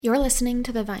You're listening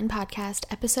to the Vine Podcast,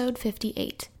 episode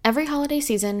 58. Every holiday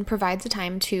season provides a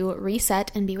time to reset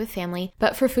and be with family,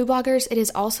 but for food bloggers, it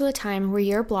is also a time where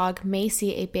your blog may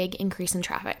see a big increase in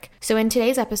traffic. So in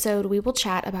today's episode, we will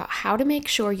chat about how to make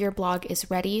sure your blog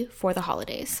is ready for the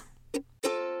holidays.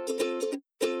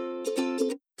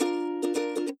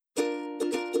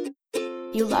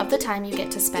 You love the time you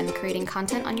get to spend creating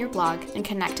content on your blog and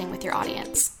connecting with your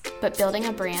audience. But building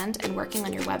a brand and working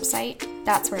on your website,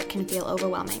 that's where it can feel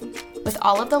overwhelming. With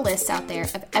all of the lists out there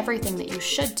of everything that you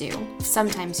should do,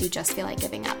 sometimes you just feel like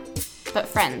giving up. But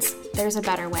friends, there's a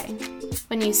better way.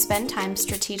 When you spend time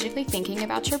strategically thinking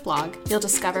about your blog, you'll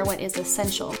discover what is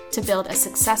essential to build a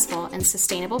successful and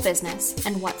sustainable business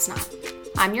and what's not.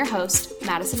 I'm your host,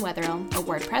 Madison Wetherill, a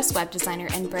WordPress web designer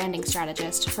and branding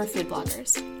strategist for food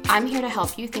bloggers. I'm here to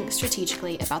help you think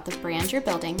strategically about the brand you're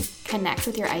building, connect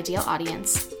with your ideal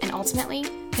audience, and ultimately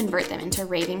convert them into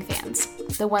raving fans,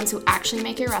 the ones who actually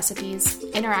make your recipes,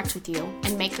 interact with you,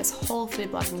 and make this whole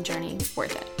food blogging journey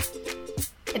worth it.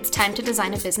 It's time to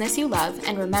design a business you love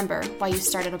and remember why you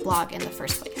started a blog in the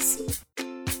first place.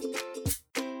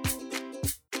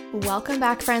 Welcome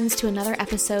back, friends, to another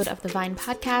episode of the Vine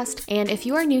Podcast. And if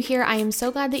you are new here, I am so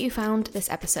glad that you found this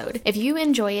episode. If you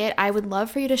enjoy it, I would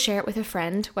love for you to share it with a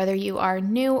friend, whether you are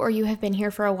new or you have been here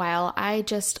for a while. I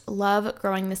just love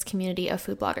growing this community of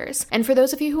food bloggers. And for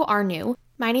those of you who are new,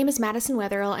 my name is Madison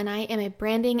Wetherill, and I am a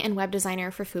branding and web designer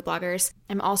for food bloggers.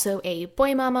 I'm also a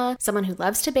boy mama, someone who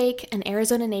loves to bake, an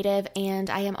Arizona native, and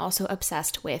I am also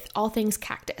obsessed with all things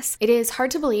cactus. It is hard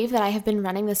to believe that I have been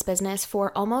running this business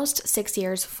for almost 6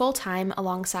 years full-time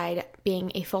alongside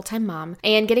being a full-time mom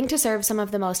and getting to serve some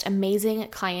of the most amazing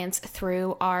clients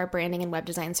through our branding and web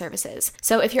design services.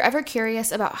 So if you're ever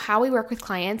curious about how we work with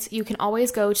clients, you can always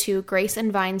go to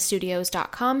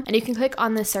graceandvinestudios.com and you can click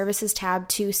on the services tab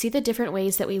to see the different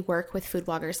ways that we work with food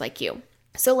bloggers like you.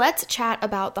 So let's chat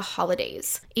about the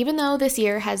holidays. Even though this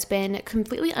year has been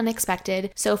completely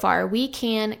unexpected so far, we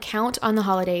can count on the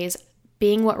holidays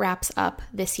being what wraps up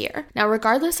this year. Now,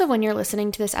 regardless of when you're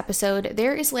listening to this episode,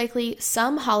 there is likely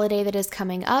some holiday that is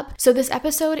coming up. So this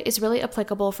episode is really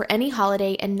applicable for any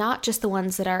holiday and not just the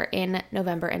ones that are in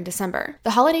November and December.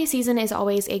 The holiday season is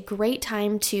always a great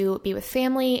time to be with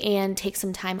family and take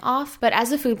some time off. But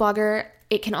as a food blogger,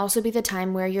 it can also be the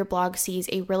time where your blog sees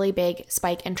a really big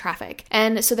spike in traffic.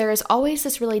 And so there is always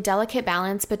this really delicate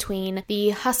balance between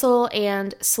the hustle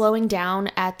and slowing down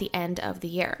at the end of the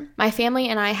year. My family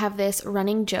and I have this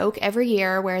running joke every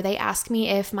year where they ask me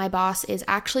if my boss is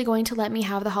actually going to let me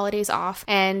have the holidays off.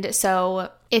 And so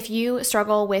if you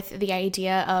struggle with the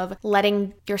idea of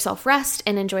letting yourself rest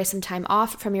and enjoy some time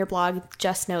off from your blog,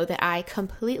 just know that I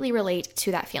completely relate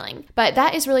to that feeling. But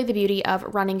that is really the beauty of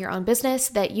running your own business,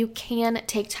 that you can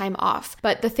take time off.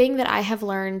 But the thing that I have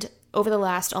learned over the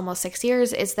last almost 6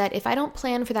 years is that if I don't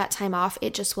plan for that time off,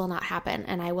 it just will not happen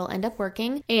and I will end up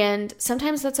working. And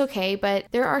sometimes that's okay, but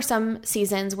there are some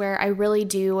seasons where I really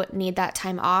do need that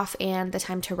time off and the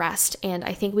time to rest. And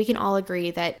I think we can all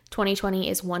agree that 2020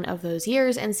 is one of those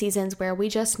years and seasons where we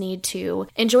just need to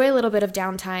enjoy a little bit of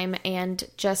downtime and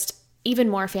just even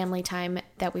more family time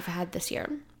that we've had this year.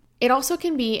 It also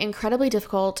can be incredibly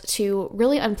difficult to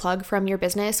really unplug from your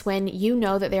business when you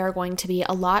know that there are going to be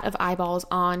a lot of eyeballs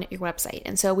on your website.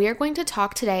 And so we are going to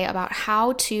talk today about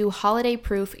how to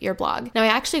holiday-proof your blog. Now, I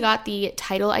actually got the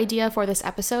title idea for this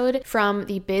episode from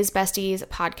the Biz Besties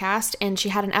podcast, and she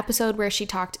had an episode where she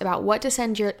talked about what to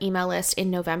send your email list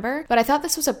in November. But I thought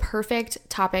this was a perfect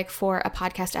topic for a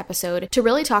podcast episode to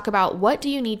really talk about what do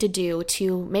you need to do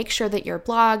to make sure that your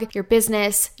blog, your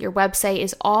business, your website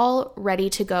is all ready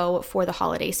to go for the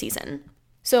holiday season.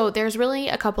 So there's really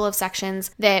a couple of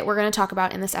sections that we're going to talk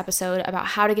about in this episode about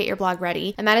how to get your blog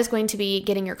ready. And that is going to be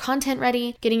getting your content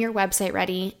ready, getting your website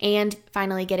ready, and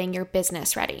finally getting your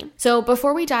business ready. So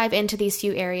before we dive into these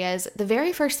few areas, the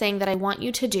very first thing that I want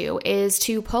you to do is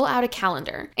to pull out a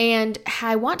calendar. And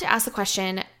I want to ask the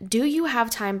question, do you have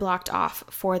time blocked off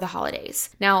for the holidays?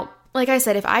 Now, like I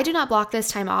said, if I do not block this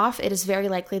time off, it is very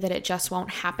likely that it just won't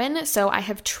happen. So I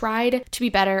have tried to be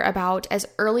better about as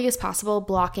early as possible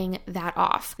blocking that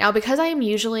off. Now, because I am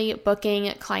usually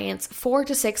booking clients 4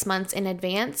 to 6 months in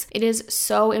advance, it is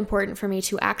so important for me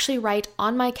to actually write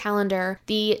on my calendar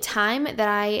the time that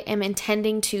I am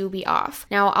intending to be off.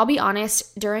 Now, I'll be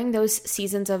honest, during those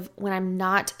seasons of when I'm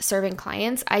not serving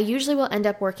clients, I usually will end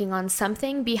up working on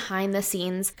something behind the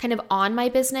scenes, kind of on my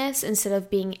business instead of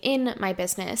being in my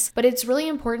business. But it's really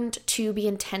important to be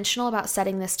intentional about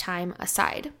setting this time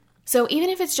aside. So even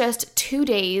if it's just 2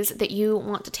 days that you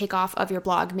want to take off of your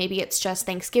blog, maybe it's just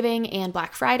Thanksgiving and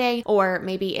Black Friday, or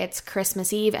maybe it's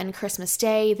Christmas Eve and Christmas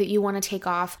Day that you want to take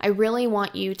off, I really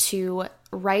want you to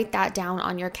write that down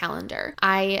on your calendar.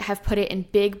 I have put it in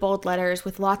big, bold letters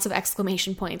with lots of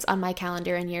exclamation points on my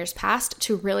calendar in years past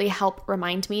to really help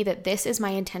remind me that this is my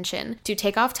intention, to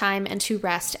take off time and to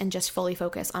rest and just fully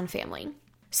focus on family.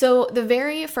 So the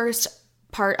very first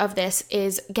part of this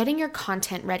is getting your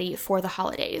content ready for the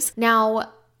holidays.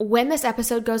 Now, when this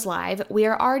episode goes live, we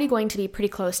are already going to be pretty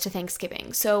close to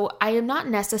Thanksgiving. So I am not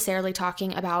necessarily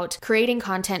talking about creating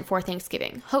content for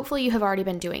Thanksgiving. Hopefully you have already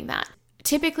been doing that.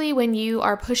 Typically, when you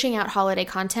are pushing out holiday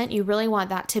content, you really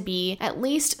want that to be at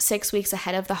least 6 weeks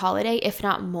ahead of the holiday, if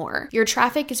not more. Your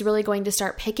traffic is really going to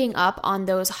start picking up on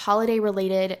those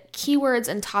holiday-related keywords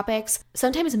and topics,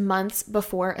 sometimes months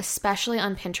before, especially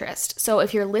on Pinterest. So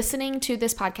if you're listening to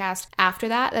this podcast after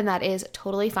that, then that is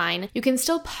totally fine. You can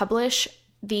still publish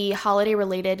the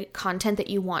holiday-related content that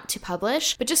you want to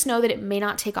publish, but just know that it may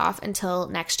not take off until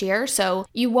next year. So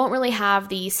you won't really have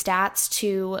the stats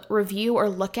to review or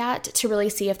look at to really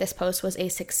see if this post was a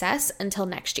success until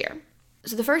next year.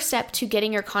 So the first step to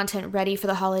getting your content ready for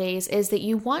the holidays is that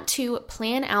you want to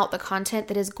plan out the content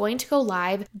that is going to go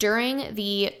live during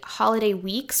the holiday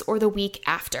weeks or the week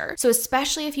after. So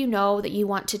especially if you know that you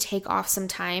want to take off some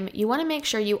time, you want to make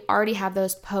sure you already have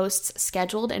those posts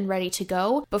scheduled and ready to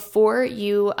go before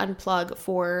you unplug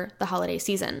for the holiday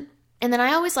season. And then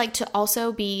I always like to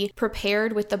also be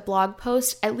prepared with the blog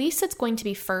post. At least it's going to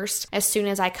be first as soon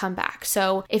as I come back.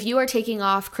 So if you are taking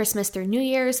off Christmas through New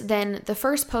Year's, then the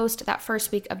first post, that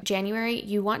first week of January,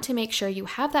 you want to make sure you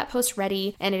have that post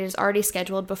ready and it is already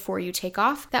scheduled before you take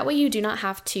off. That way you do not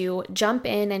have to jump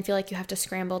in and feel like you have to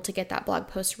scramble to get that blog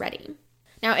post ready.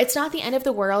 Now, it's not the end of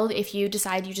the world if you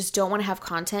decide you just don't want to have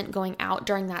content going out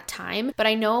during that time, but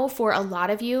I know for a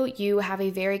lot of you, you have a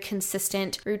very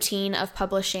consistent routine of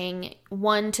publishing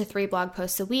 1 to 3 blog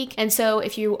posts a week. And so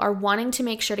if you are wanting to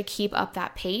make sure to keep up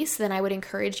that pace, then I would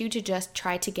encourage you to just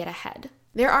try to get ahead.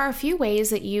 There are a few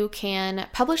ways that you can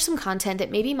publish some content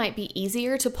that maybe might be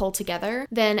easier to pull together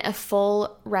than a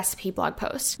full recipe blog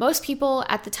post. Most people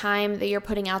at the time that you're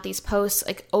putting out these posts,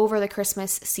 like over the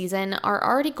Christmas season, are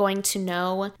already going to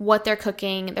know what they're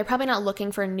cooking. They're probably not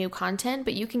looking for new content,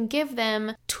 but you can give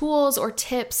them tools or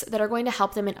tips that are going to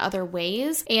help them in other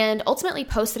ways, and ultimately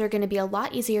posts that are going to be a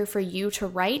lot easier for you to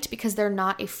write because they're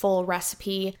not a full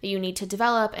recipe that you need to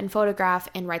develop and photograph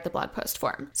and write the blog post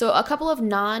for. So a couple of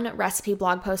non-recipe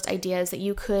blog post ideas that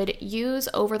you could use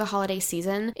over the holiday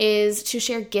season is to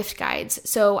share gift guides.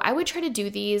 So I would try to do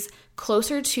these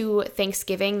closer to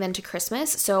Thanksgiving than to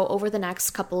Christmas. So over the next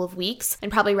couple of weeks,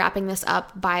 and probably wrapping this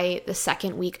up by the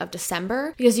second week of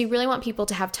December, because you really want people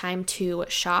to have time to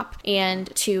shop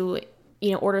and to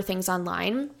order things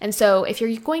online. And so if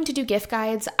you're going to do gift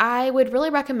guides, I would really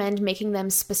recommend making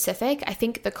them specific. I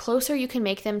think the closer you can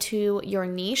make them to your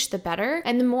niche, the better,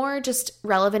 and the more just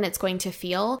relevant it's going to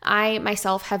feel. I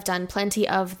myself have done plenty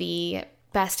of the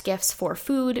best gifts for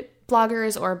food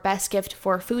bloggers or best gift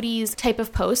for foodies type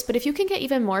of post. But if you can get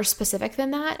even more specific than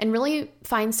that and really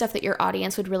find stuff that your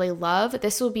audience would really love,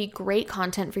 this will be great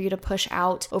content for you to push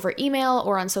out over email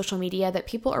or on social media that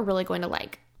people are really going to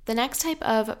like. The next type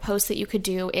of post that you could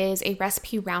do is a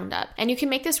recipe roundup. And you can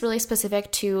make this really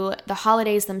specific to the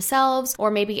holidays themselves,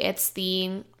 or maybe it's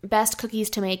the best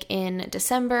cookies to make in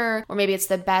December, or maybe it's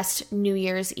the best New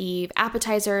Year's Eve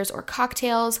appetizers or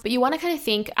cocktails. But you want to kind of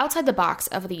think outside the box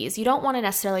of these. You don't want to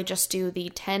necessarily just do the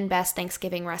 10 best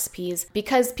Thanksgiving recipes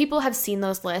because people have seen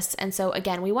those lists. And so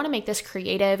again, we want to make this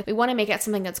creative. We want to make it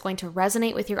something that's going to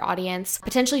resonate with your audience,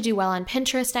 potentially do well on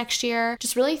Pinterest next year.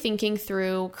 Just really thinking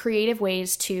through creative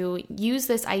ways to use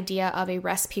this idea of a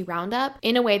recipe roundup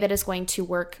in a way that is going to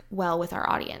work well with our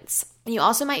audience. And you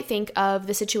also might think of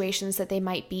the situations that they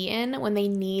might be in when they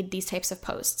need these types of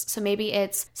posts. So maybe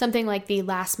it's something like the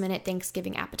last minute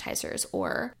Thanksgiving appetizers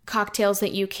or cocktails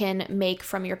that you can make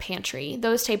from your pantry.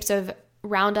 Those types of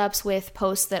roundups with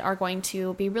posts that are going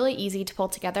to be really easy to pull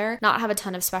together, not have a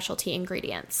ton of specialty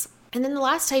ingredients. And then the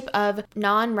last type of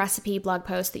non-recipe blog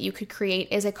post that you could create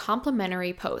is a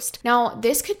complimentary post. Now,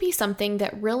 this could be something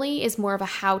that really is more of a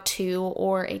how-to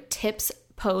or a tips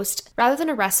post rather than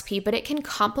a recipe, but it can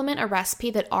complement a recipe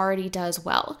that already does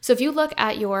well. So if you look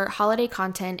at your holiday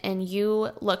content and you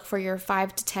look for your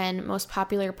 5 to 10 most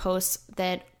popular posts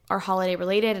that are holiday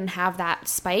related and have that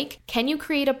spike, can you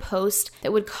create a post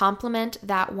that would complement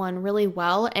that one really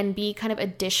well and be kind of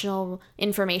additional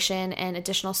information and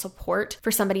additional support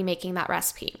for somebody making that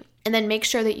recipe? and then make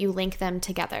sure that you link them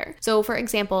together. So for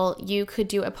example, you could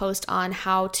do a post on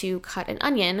how to cut an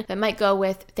onion that might go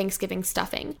with Thanksgiving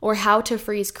stuffing, or how to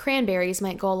freeze cranberries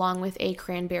might go along with a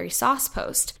cranberry sauce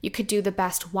post. You could do the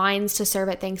best wines to serve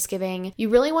at Thanksgiving. You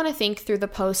really want to think through the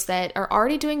posts that are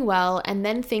already doing well, and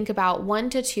then think about 1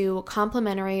 to 2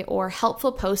 complimentary or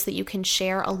helpful posts that you can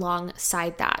share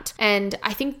alongside that. And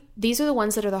I think these are the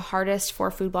ones that are the hardest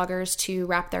for food bloggers to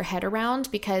wrap their head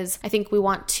around, because I think we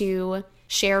want to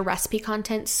share recipe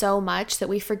content so much that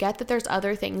we forget that there's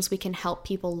other things we can help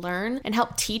people learn and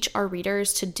help teach our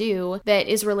readers to do that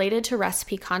is related to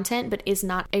recipe content but is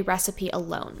not a recipe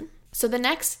alone. So the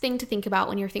next thing to think about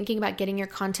when you're thinking about getting your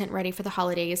content ready for the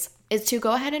holidays is to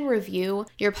go ahead and review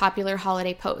your popular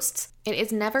holiday posts. It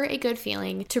is never a good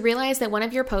feeling to realize that one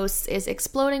of your posts is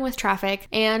exploding with traffic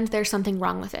and there's something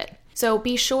wrong with it. So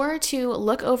be sure to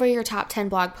look over your top 10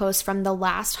 blog posts from the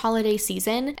last holiday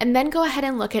season, and then go ahead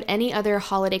and look at any other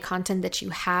holiday content that you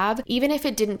have, even if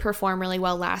it didn't perform really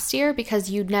well last year, because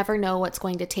you never know what's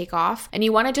going to take off. And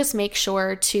you want to just make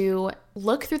sure to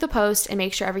look through the post and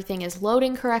make sure everything is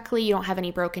loading correctly. You don't have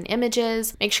any broken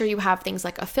images. Make sure you have things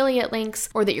like affiliate links,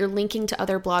 or that you're linking to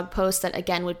other blog posts that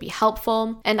again would be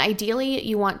helpful. And ideally,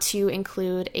 you want to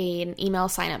include an email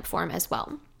sign-up form as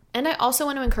well. And I also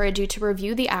want to encourage you to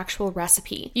review the actual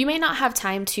recipe. You may not have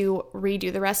time to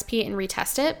redo the recipe and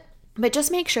retest it, but just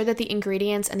make sure that the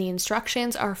ingredients and the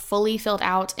instructions are fully filled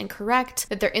out and correct,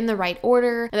 that they're in the right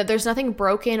order, and that there's nothing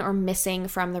broken or missing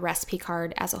from the recipe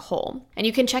card as a whole. And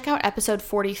you can check out episode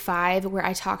 45, where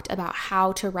I talked about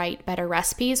how to write better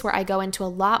recipes, where I go into a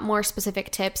lot more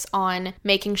specific tips on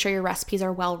making sure your recipes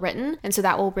are well written. And so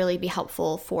that will really be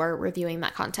helpful for reviewing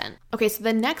that content. Okay, so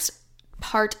the next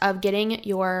part of getting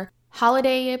your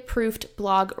holiday proofed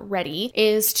blog ready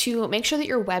is to make sure that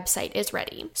your website is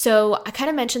ready. So I kind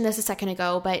of mentioned this a second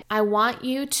ago, but I want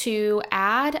you to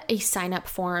add a sign up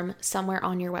form somewhere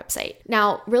on your website.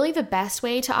 Now, really the best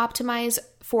way to optimize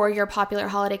for your popular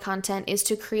holiday content is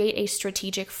to create a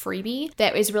strategic freebie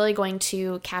that is really going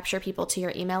to capture people to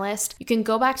your email list. You can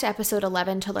go back to episode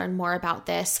 11 to learn more about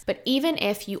this, but even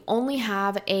if you only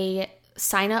have a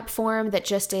sign up form that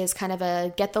just is kind of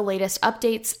a get the latest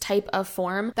updates type of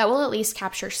form, that will at least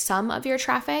capture some of your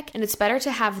traffic. And it's better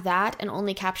to have that and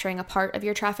only capturing a part of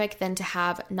your traffic than to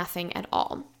have nothing at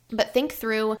all. But think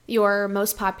through your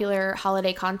most popular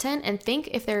holiday content and think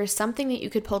if there is something that you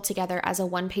could pull together as a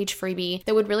one-page freebie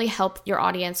that would really help your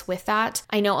audience with that.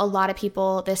 I know a lot of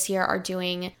people this year are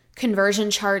doing conversion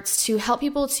charts to help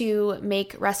people to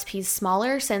make recipes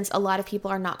smaller, since a lot of people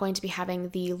are not going to be having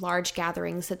the large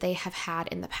gatherings that they have had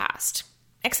in the past.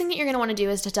 Next thing that you're going to want to do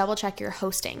is to double check your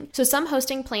hosting. So some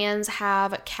hosting plans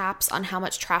have caps on how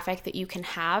much traffic that you can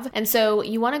have. And so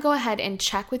you want to go ahead and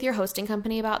check with your hosting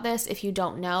company about this if you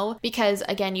don't know, because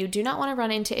again, you do not want to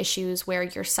run into issues where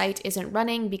your site isn't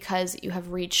running because you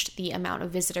have reached the amount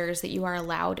of visitors that you are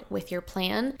allowed with your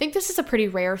plan. I think this is a pretty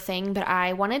rare thing, but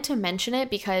I wanted to mention it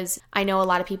because I know a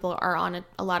lot of people are on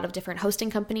a lot of different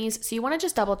hosting companies. So you want to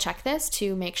just double check this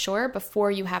to make sure before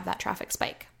you have that traffic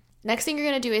spike. Next thing you're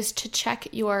going to do is to check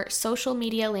your social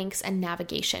media links and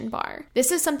navigation bar.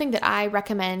 This is something that I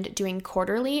recommend doing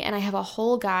quarterly, and I have a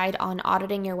whole guide on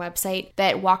auditing your website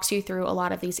that walks you through a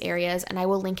lot of these areas, and I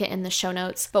will link it in the show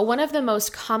notes. But one of the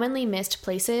most commonly missed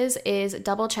places is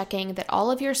double checking that all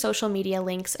of your social media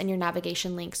links and your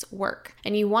navigation links work.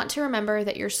 And you want to remember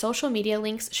that your social media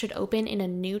links should open in a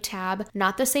new tab,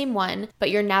 not the same one, but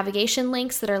your navigation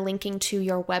links that are linking to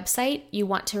your website, you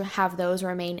want to have those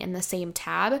remain in the same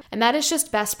tab. And that is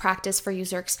just best practice for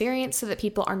user experience so that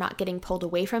people are not getting pulled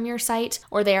away from your site,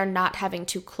 or they are not having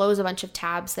to close a bunch of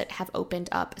tabs that have opened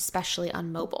up, especially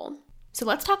on mobile. So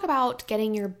let's talk about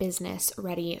getting your business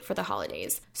ready for the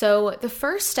holidays. So the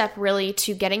first step really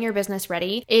to getting your business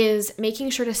ready is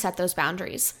making sure to set those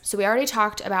boundaries. So we already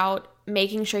talked about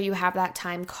making sure you have that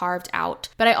time carved out.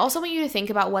 But I also want you to think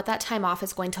about what that time off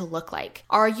is going to look like.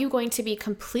 Are you going to be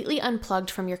completely unplugged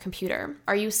from your computer?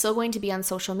 Are you still going to be on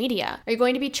social media? Are you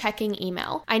going to be checking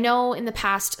email? I know in the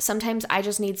past, sometimes I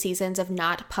just need seasons of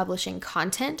not publishing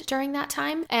content during that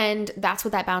time, and that's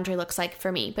what that boundary looks like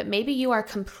for me. But maybe you are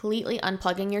completely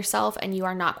unplugging yourself and you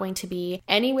are not going to be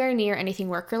anywhere near anything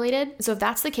work related. So if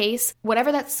that's the case,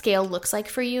 whatever that scale looks like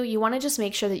for you, you want to just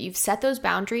make sure that you've set those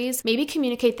boundaries, maybe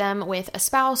communicate them with a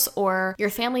spouse or your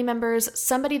family members,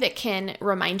 somebody that can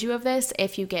remind you of this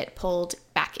if you get pulled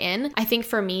back back in. I think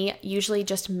for me, usually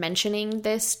just mentioning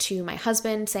this to my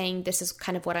husband, saying this is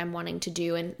kind of what I'm wanting to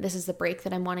do and this is the break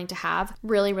that I'm wanting to have,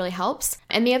 really, really helps.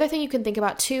 And the other thing you can think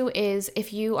about too is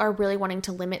if you are really wanting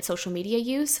to limit social media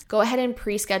use, go ahead and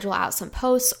pre-schedule out some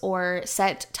posts or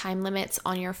set time limits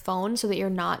on your phone so that you're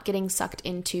not getting sucked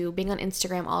into being on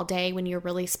Instagram all day when you're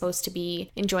really supposed to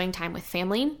be enjoying time with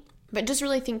family. But just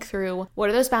really think through, what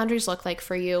do those boundaries look like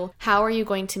for you? How are you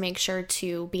going to make sure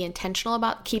to be intentional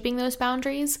about keeping those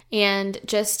boundaries? And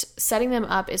just setting them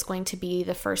up is going to be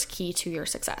the first key to your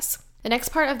success. The next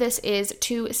part of this is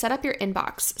to set up your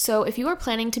inbox. So if you are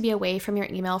planning to be away from your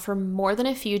email for more than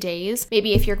a few days,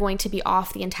 maybe if you're going to be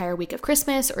off the entire week of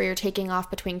Christmas or you're taking off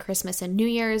between Christmas and New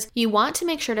Year's, you want to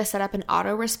make sure to set up an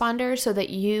autoresponder so that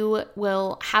you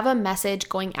will have a message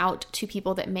going out to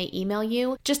people that may email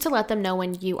you just to let them know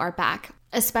when you are back.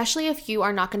 Especially if you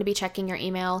are not going to be checking your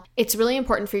email, it's really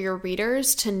important for your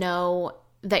readers to know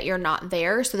that you're not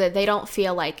there so that they don't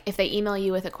feel like if they email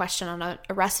you with a question on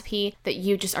a recipe that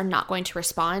you just are not going to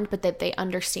respond, but that they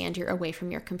understand you're away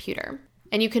from your computer.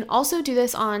 And you can also do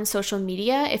this on social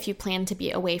media if you plan to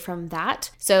be away from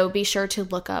that. So be sure to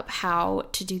look up how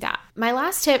to do that. My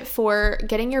last tip for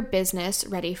getting your business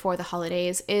ready for the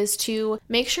holidays is to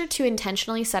make sure to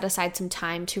intentionally set aside some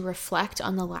time to reflect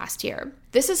on the last year.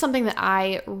 This is something that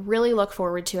I really look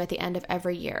forward to at the end of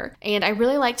every year. And I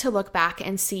really like to look back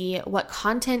and see what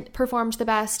content performed the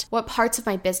best, what parts of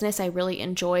my business I really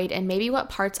enjoyed, and maybe what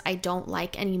parts I don't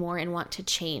like anymore and want to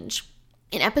change.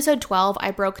 In episode 12,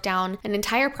 I broke down an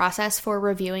entire process for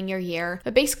reviewing your year,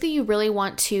 but basically you really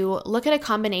want to look at a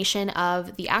combination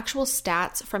of the actual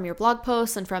stats from your blog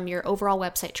posts and from your overall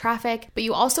website traffic, but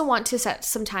you also want to set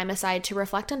some time aside to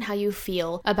reflect on how you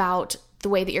feel about the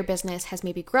way that your business has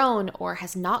maybe grown or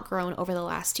has not grown over the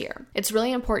last year. It's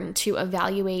really important to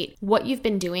evaluate what you've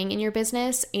been doing in your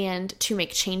business and to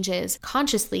make changes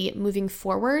consciously moving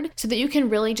forward so that you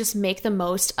can really just make the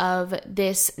most of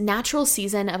this natural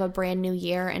season of a brand new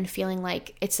year and feeling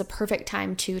like it's the perfect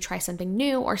time to try something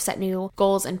new or set new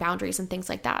goals and boundaries and things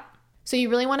like that. So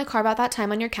you really want to carve out that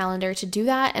time on your calendar to do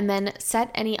that and then set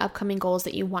any upcoming goals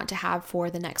that you want to have for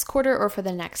the next quarter or for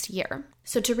the next year.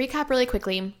 So to recap really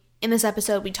quickly, in this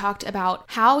episode, we talked about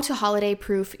how to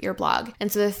holiday-proof your blog.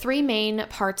 And so the three main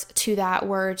parts to that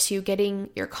were to getting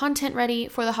your content ready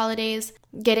for the holidays,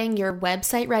 getting your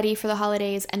website ready for the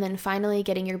holidays, and then finally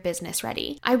getting your business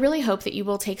ready. I really hope that you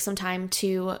will take some time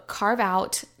to carve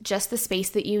out just the space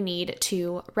that you need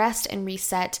to rest and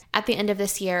reset at the end of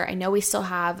this year. I know we still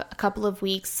have a couple of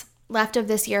weeks left of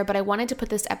this year, but I wanted to put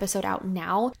this episode out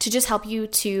now to just help you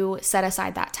to set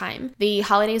aside that time. The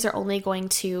holidays are only going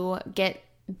to get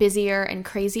busier and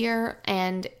crazier,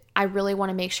 and I really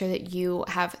want to make sure that you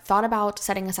have thought about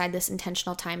setting aside this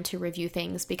intentional time to review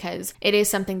things, because it is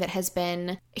something that has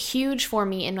been huge for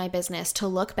me in my business to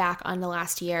look back on the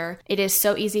last year. It is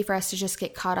so easy for us to just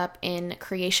get caught up in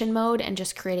creation mode and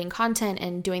just creating content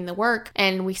and doing the work,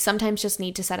 and we sometimes just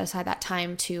need to set aside that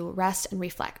time to rest and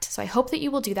reflect. So I hope that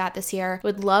you will do that this year.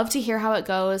 Would love to hear how it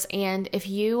goes, and if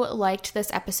you liked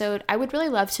this episode, I would really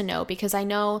love to know, because I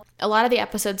know a lot of the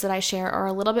episodes that I share are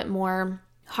a little bit more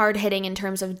hard-hitting in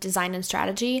terms of design and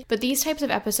strategy, but these types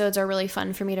of episodes are really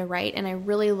fun for me to write, and I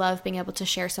really love being able to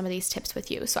share some of these tips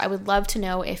with you. So I would love to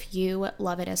know if you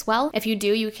love it as well. If you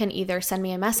do, you can either send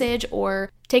me a message or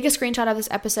take a screenshot of this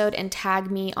episode and tag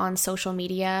me on social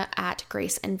media at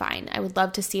Grace and Vine. I would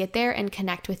love to see it there and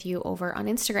connect with you over on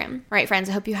Instagram. All right, friends,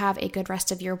 I hope you have a good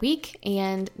rest of your week,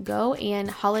 and go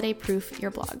and holiday-proof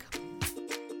your blog.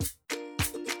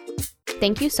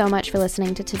 Thank you so much for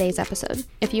listening to today's episode.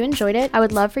 If you enjoyed it, I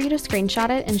would love for you to screenshot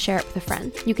it and share it with a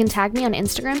friend. You can tag me on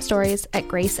Instagram stories at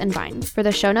Grace and Vine. For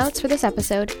the show notes for this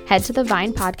episode, head to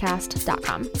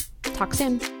thevinepodcast.com. Talk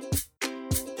soon.